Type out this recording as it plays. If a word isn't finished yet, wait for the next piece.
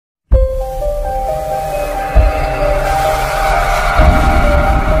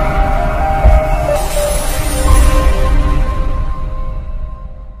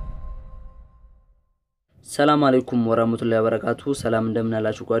ሰላም አለይኩም ወራህመቱላሂ ወበረካቱ ሰላም እንደምን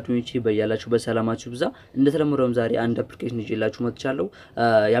አላችሁ ጓደኞቼ በያላችሁ በሰላማችሁ ብዛ እንደተለመደውም ዛሬ አንድ አፕሊኬሽን ይዤላችሁ መጥቻለሁ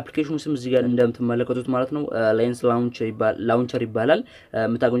የአፕሊኬሽኑ ስም እዚህ ጋር እንደምትመለከቱት ማለት ነው ላይንስ ላውንቸር ይባላል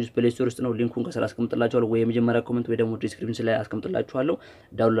የምታገኙት ፕሌይ ስቶር ውስጥ ነው ሊንኩን ከስራ አስቀምጥላችኋለሁ ወይ የመጀመሪያ ኮሜንት ወይ ደግሞ ዲስክሪፕሽን ላይ አስቀምጥላችኋለሁ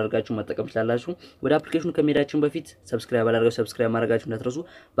ዳውንሎድ አድርጋችሁ መጠቀም ትችላላችሁ ወደ አፕሊኬሽኑ ከመሄዳችን በፊት ሰብስክራይብ ማድረጋችሁ እንዳትረሱ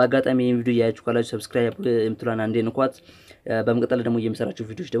በአጋጣሚ ይሄን ቪዲዮ ያያችሁ ካላችሁ ሰብስክራይብ የምትሉን አንዴ ንኳት በመቀጠል ደግሞ የምሰራችሁ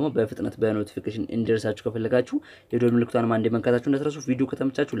ቪዲዮዎች ደግሞ በፍጥነት በኖቲፊኬሽን እንዲደርሳችሁ ከፈለጋችሁ የደወል ምልክቱን አንዴ መንካታችሁ እንዳትረሱ ቪዲዮ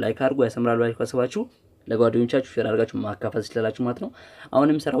ከተመቻችሁ ላይክ አድርጉ ያሰምራሉ ላይ ካሰባችሁ ለጓደኞቻችሁ ሼር አድርጋችሁ ማካፈል ትችላላችሁ ማለት ነው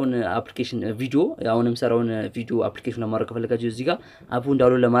አሁንም ሰራውን ቪዲዮ አፕሊኬሽን ለማድረግ ከፈለጋችሁ እዚህ ጋር አፑን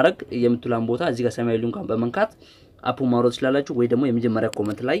ዳውንሎድ ለማድረግ የምትሉን ቦታ እዚህ ጋር ሰማያዊ ሊንኩን በመንካት አፑን ማውረድ ትችላላችሁ ወይ ደግሞ የመጀመሪያ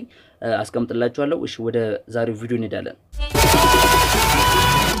ኮሜንት ላይ አስቀምጥላችኋለሁ እሺ ወደ ዛሬው ቪዲዮ እንሄዳለን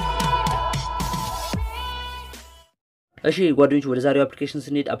እሺ ጓደኞች ወደ ዛሬው አፕሊኬሽን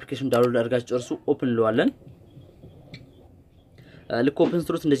ስንሄድ አፕሊኬሽን ዳውንሎድ አድርጋችሁ ጨርሱ ኦፕን እንለዋለን ልክ ኦፕን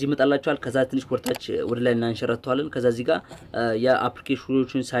ስትሩት እንደዚህ ይመጣላችኋል ከዛ ትንሽ ወርታች ወደ ላይ እናንሸራተዋለን ከዛ እዚህ ጋር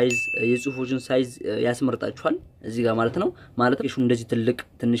የአፕሊኬሽኖችን ሳይዝ የጽሁፎችን ሳይዝ ያስመርጣችኋል እዚህ ጋር ማለት ነው ማለት አፕሊኬሽኑ እንደዚህ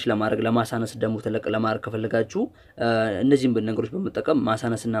ትንሽ ለማድረግ ለማሳነስ ደግሞ ተለቅ ለማድረግ ከፈለጋችሁ እነዚህን ነገሮች በመጠቀም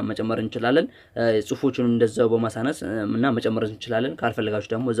ማሳነስና መጨመር እንችላለን ጽሁፎቹን እንደዛው በማሳነስ እና መጨመር እንችላለን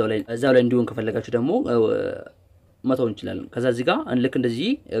ካልፈለጋችሁ ደግሞ እዛው ላይ እንዲሆን ከፈለጋችሁ ደግሞ መተው እንችላለን ከዛ እዚህ ጋር ልክ እንደዚህ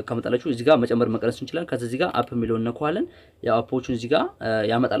ከመጣላችሁ እዚህ ጋር መጨመር መቀነስ እንችላለን ከዛ እዚህ ጋር አፕ ሚሊዮን ነኳለን ያው አፖቹን እዚህ ጋር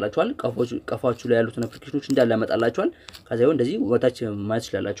ያመጣላችኋል ቀፋችሁ ላይ ያሉትን አፕሊኬሽኖች እንዳለ ያመጣላችኋል ከዛ ይሁን እንደዚህ ወታች ማየት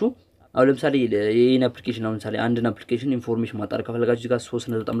ይችላልላችሁ አሁን ለምሳሌ ይሄን አፕሊኬሽን አሁን ለምሳሌ አንድን አፕሊኬሽን ኢንፎርሜሽን ማጣር ከፈለጋችሁ እዚህ ጋር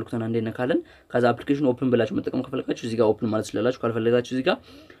 3 ነጥብ ምልክቱን አንዴ ነካለን ከዛ አፕሊኬሽን ኦፕን ብላችሁ መጠቀም ከፈለጋችሁ እዚህ ጋር ኦፕን ማለት ይችላልላችሁ ካልፈለጋችሁ እዚህ ጋር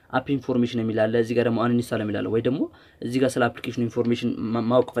አፕ ኢንፎርሜሽን የሚላል እዚህ ጋር ደግሞ አንኢንስታል የሚላል ወይ ደግሞ እዚህ ጋር ስለ አፕሊኬሽን ኢንፎርሜሽን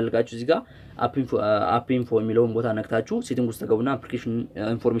ማወቅ ከፈለጋችሁ እዚህ ጋር አፕ ኢንፎ የሚለውን ቦታ ነክታችሁ ሴቲንግ ውስጥ ተገቡና አፕሊኬሽን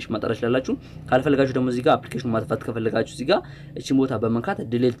ኢንፎርሜሽን ማጣራት ይችላልላችሁ ካልፈለጋችሁ ደግሞ እዚህ ጋር አፕሊኬሽን ማጥፋት ከፈለጋችሁ እዚህ ጋር እቺን ቦታ በመንካት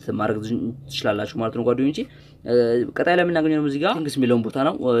ዲሊት ማድረግ ትችላላችሁ ማለት ነው ጓደኞቼ ቀጣይ ላይ የምናገኘው እዚህ ጋር ቲንግስ የሚለውን ቦታ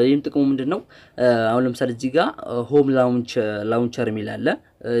ነው ይሄም ጥቅሙ ምንድነው አሁን ለምሳሌ እዚህ ጋር ሆም ላውንቸር የሚላል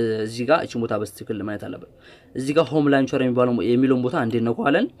እዚህ ጋር እቺን ቦታ በስትክክል ማየት አለበት እዚህ ጋር ሆም ላውንቸር የሚለውን ቦታ እንዴት ነው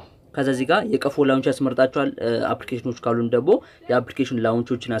ቋለን ከዛ እዚህ ጋር የቀፎ ላውንች ያስመርጣችኋል አፕሊኬሽኖች ካሉን ደግሞ የአፕሊኬሽን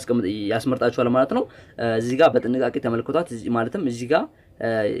ላውንቾችን ያስመርጣችኋል ማለት ነው እዚህ ጋር በጥንቃቄ ተመልከቷት ማለትም እዚህ ጋር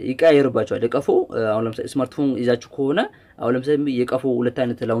ይቀያየርባችኋል የቀፎ አሁን ለምሳሌ ስማርትፎን ይዛችሁ ከሆነ አሁን ለምሳሌ የቀፎ ሁለት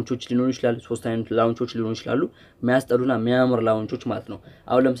አይነት ላውንቾች ሊኖሩ ይችላሉ ሶስት አይነት ላውንቾች ሊኖሩ ይችላሉ የሚያስጠሉና የሚያምር ላውንቾች ማለት ነው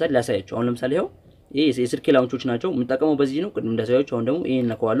አሁን ለምሳሌ ላሳያችሁ አሁን ለምሳሌ ይሄው የስልክ ላውንቾች ናቸው የምንጠቀመው በዚህ ነው ቅድም እንዳሳያችሁ አሁን ደግሞ ይሄን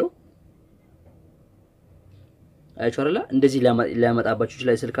ነካዋለሁ አይቻርላ እንደዚህ ሊያመጣባችሁ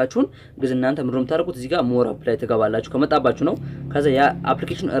ይችላል ስልካችሁን ግን እናንተ ምንድነው የምታደርጉት እዚህ ጋር ሞር አፕ ላይ ተጋባላችሁ ከመጣባችሁ ነው ከዛ ያ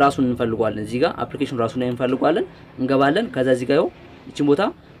አፕሊኬሽን ራሱን እንፈልጋለን እዚህ ጋር አፕሊኬሽን ራሱን እንፈልጋለን እንገባለን ከዛ እዚህ ጋር እቺን ቦታ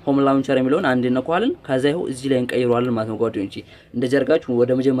ሆም ላውንቸር የሚለውን አንዴ ነካዋለን ከዛ ይሄው እዚህ ላይ እንቀይረዋለን ማለት ነው ጓደኞቼ እንደዚህ አድርጋችሁ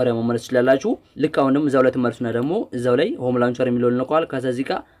ወደ መጀመሪያ መመለስ ይችላልላችሁ ልክ አሁን ደግሞ እዛው ላይ ተመለሱና ደግሞ እዛው ላይ ሆም ላውንቸር የሚለውን ነካዋል ከዛ እዚህ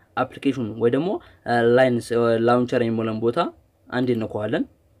ጋር አፕሊኬሽኑ ወይ ደግሞ ላይንስ ላውንቸር የሚለውን ቦታ አንዴ ነካዋለን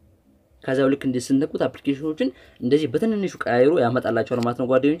ከዛው ልክ እንደዚህ ስንነኩት አፕሊኬሽኖችን እንደዚህ በትንንሹ ቀያይሮ ያመጣላችኋል ማለት ነው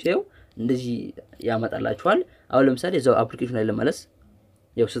ጓደኞቼ ይሄው እንደዚህ ያመጣላችኋል አሁን ለምሳሌ እዛው አፕሊኬሽን ላይ ለማለስ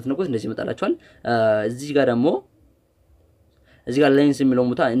ያው ስትነኩት እንደዚህ ያመጣላችኋል እዚህ ጋር ደግሞ እዚህ ጋር ላይንስ የሚለው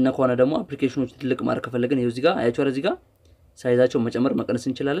ቦታ እነከሆነ ደግሞ አፕሊኬሽኖች ትልቅ ማድረግ ከፈለግን ይሄው እዚህ ጋር አያችሁ እዚህ ጋር ሳይዛቸው መጨመር መቀነስ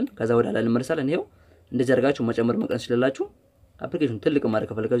እንችላለን ከዛ ወደ ላይ እንመለሳለን ይሄው እንደዚህ አድርጋችሁ መጨመር መቀነስ ይችላልላችሁ አፕሊኬሽን ትልቅ ማድረግ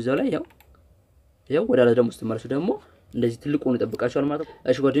ከፈለጋችሁ እዛው ላይ ይሄው ወደ ላይ ደግሞ ስትመለሱ ደግሞ እንደዚህ ትልቁን ይጠብቃችኋል ማለት ነው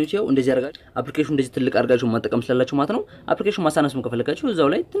እሺ ጓደኞቼ እንደዚህ አድርጋችሁ አፕሊኬሽን እንደዚህ ትልቅ አድርጋችሁ መጠቀም ትችላላችሁ ማለት ነው አፕሊኬሽን ማሳነስም ከፈለጋችሁ እዛው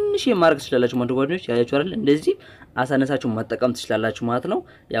ላይ ትንሽ የማድረግ ትችላላችሁ ማለት ጓደኞቼ ያያችሁ አይደል እንደዚህ አሳነሳችሁ መጠቀም ትችላላችሁ ማለት ነው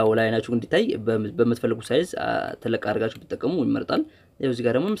ያው ላይናችሁ እንዲታይ በመትፈልጉ ሳይዝ ትልቅ አድርጋችሁ ብትጠቀሙ ይመርጣል ያው እዚህ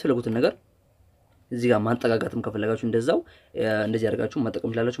ጋር ደግሞ የምትፈልጉትን ነገር እዚህ ጋር ማንጠጋጋትም ከፈለጋችሁ እንደዛው እንደዚህ አድርጋችሁ መጠቀም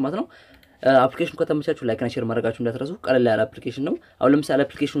ትችላላችሁ ማለት ነው አፕሊኬሽኑ ከተመቻችሁ ላይክ እና ሼር ማድረጋችሁ እንዳትረሱ ቀለል ያለ አፕሊኬሽን ነው አሁን ለምሳሌ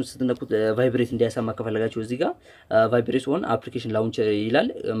አፕሊኬሽኑ ስትነኩት ቫይብሬት እንዲያሰማ ከፈለጋችሁ እዚህ ጋር ቫይብሬት ሆን አፕሊኬሽን ላውንች ይላል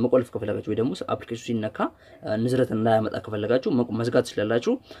መቆለፍ ከፈለጋችሁ ወይ ደግሞ አፕሊኬሽኑ ሲነካ ንዝረት እንዳያመጣ ከፈለጋችሁ መዝጋት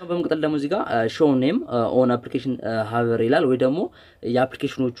ትችላላችሁ በመቀጠል ደግሞ እዚህ ጋር ሾው ኔም ኦን አፕሊኬሽን ሃቨር ይላል ወይ ደግሞ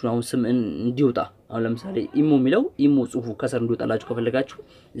የአፕሊኬሽኖቹን አሁን ስም እንዲወጣ አሁን ለምሳሌ ኢሞ የሚለው ኢሞ ጽሁፉ ከሰር እንዲወጣላችሁ ከፈለጋችሁ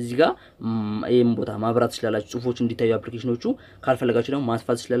እዚህ ጋር ይሄን ቦታ ማብራት ትችላላችሁ ጽሁፎች እንዲታዩ አፕሊኬሽኖቹ ካልፈለጋችሁ ደግሞ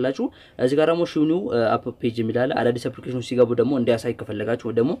ማጥፋት ትችላላችሁ እዚህ ጋር ደግሞ ሺው ኒው አፕ ፔጅ የሚላል አዳዲስ አፕሊኬሽኖች ሲገቡ ደግሞ እንዲያሳይ ከፈለጋችሁ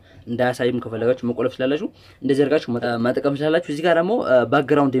ወይ ደግሞ እንዳያሳይም ከፈለጋችሁ መቆለፍ ትችላላችሁ እንደዚህ አድርጋችሁ መጠቀም ትችላላችሁ እዚህ ጋር ደግሞ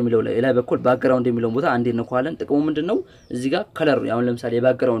ባክግራውንድ የሚለው ላይ በኩል ባክግራውንድ የሚለው ቦታ አንዴ ነካዋለን ጥቅሙ ምንድነው እዚህ ጋር ከለር አሁን ለምሳሌ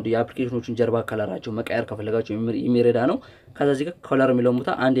ባክግራውንድ የአፕሊኬሽኖችን ጀርባ ከለራቸው መቀየር ከፈለጋችሁ የሚረዳ ነው ከዛ እዚህ ጋር ከለር የሚለው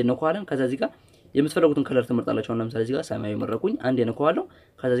ቦታ አንዴ ነካዋለን ከዛ እዚህ ጋር የምትፈልጉትን ከለር ትመርጣላችሁ ለምሳሌ እዚህ ጋር ሰማያዊ መረኩኝ አንዴ ነካዋለሁ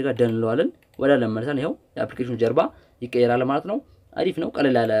ከዛ እዚህ ጋር ደን እንለዋለን ወደ ለመመለሳን ይሄው የአፕሊኬሽኑ ጀርባ ይቀየራል ማለት ነው አሪፍ ነው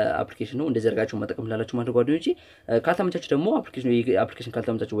ቀለል ያለ አፕሊኬሽን ነው እንደዚህ አድርጋችሁ መጠቀም ትችላላችሁ ማለት ጓደኞቼ ካልተመቻችሁ ደግሞ አፕሊኬሽን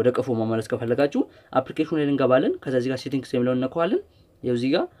ካልተመቻችሁ ወደ ቀፎ መመለስ ከፈለጋችሁ አፕሊኬሽኑ ላይ እንገባለን ከዛ እዚህ ጋር ሴቲንግስ የሚለውን ነካዋለን ይሄው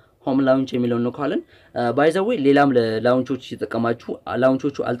እዚህ ጋር ሆም ላውንች የሚለውን ነካዋለን ባይ ዘ ዌይ ሌላም ለላውንቾች እየተጠቀማችሁ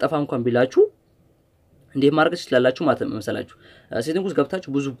ላውንቾቹ አልጠፋም እንኳን ቢላችሁ እንዴት ማድረግ ትችላላችሁ ማለት ነው መሰላችሁ ሴቲንግ ውስጥ ገብታችሁ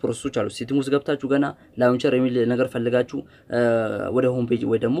ብዙ ፕሮሰሶች አሉ ሴቲንግ ውስጥ ገብታችሁ ገና ላውንቸር የሚል ነገር ፈልጋችሁ ወደ ሆም ፔጅ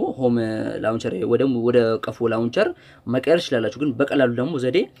ወይ ደግሞ ሆም ላውንቸር ወይ ደግሞ ወደ ቀፎ ላውንቸር መቀየር ትችላላችሁ ግን በቀላሉ ደግሞ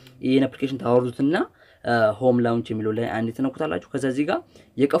ዘዴ ይሄን አፕሊኬሽን ታወርዱትና ሆም ላውንች የሚለው ላይ አንዴ ተነኩታላችሁ ከዛ እዚህ ጋር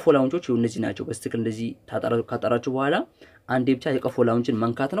የቀፎ ላውንቾች እነዚህ ናቸው በስትክል እንደዚህ ካጣራችሁ በኋላ አንዴ ብቻ የቀፎ ላውንችን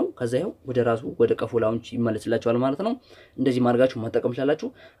መንካት ነው ከዛ ይሄው ወደ ራሱ ወደ ቀፎ ላውንች ይመለስላችኋል ማለት ነው እንደዚህ ማድረጋችሁ መጠቀም ትችላላችሁ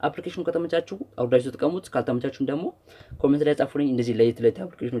አፕሊኬሽኑ ከተመቻችሁ አውርዳችሁ ተጠቀሙት ካልተመቻችሁ ደግሞ ኮሜንት ላይ ጻፉልኝ እንደዚህ ለየት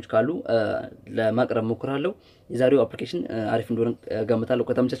አፕሊኬሽኖች ካሉ ለማቅረብ ሞክራለሁ የዛሬው አፕሊኬሽን አሪፍ እንደሆነ ገምታለሁ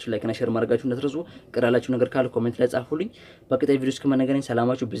ከተመቻችሁ ላይክ እና ሼር ማድረጋችሁ እንዳትረሱ ቀራላችሁ ነገር ካለ ኮሜንት ላይ ጻፉልኝ በቀጣይ ቪዲዮ እስከምንገናኝ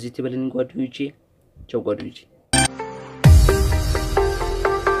ሰላማችሁ በዚህ ትበልኝ ጓደኞቼ ቻው ጓደኞቼ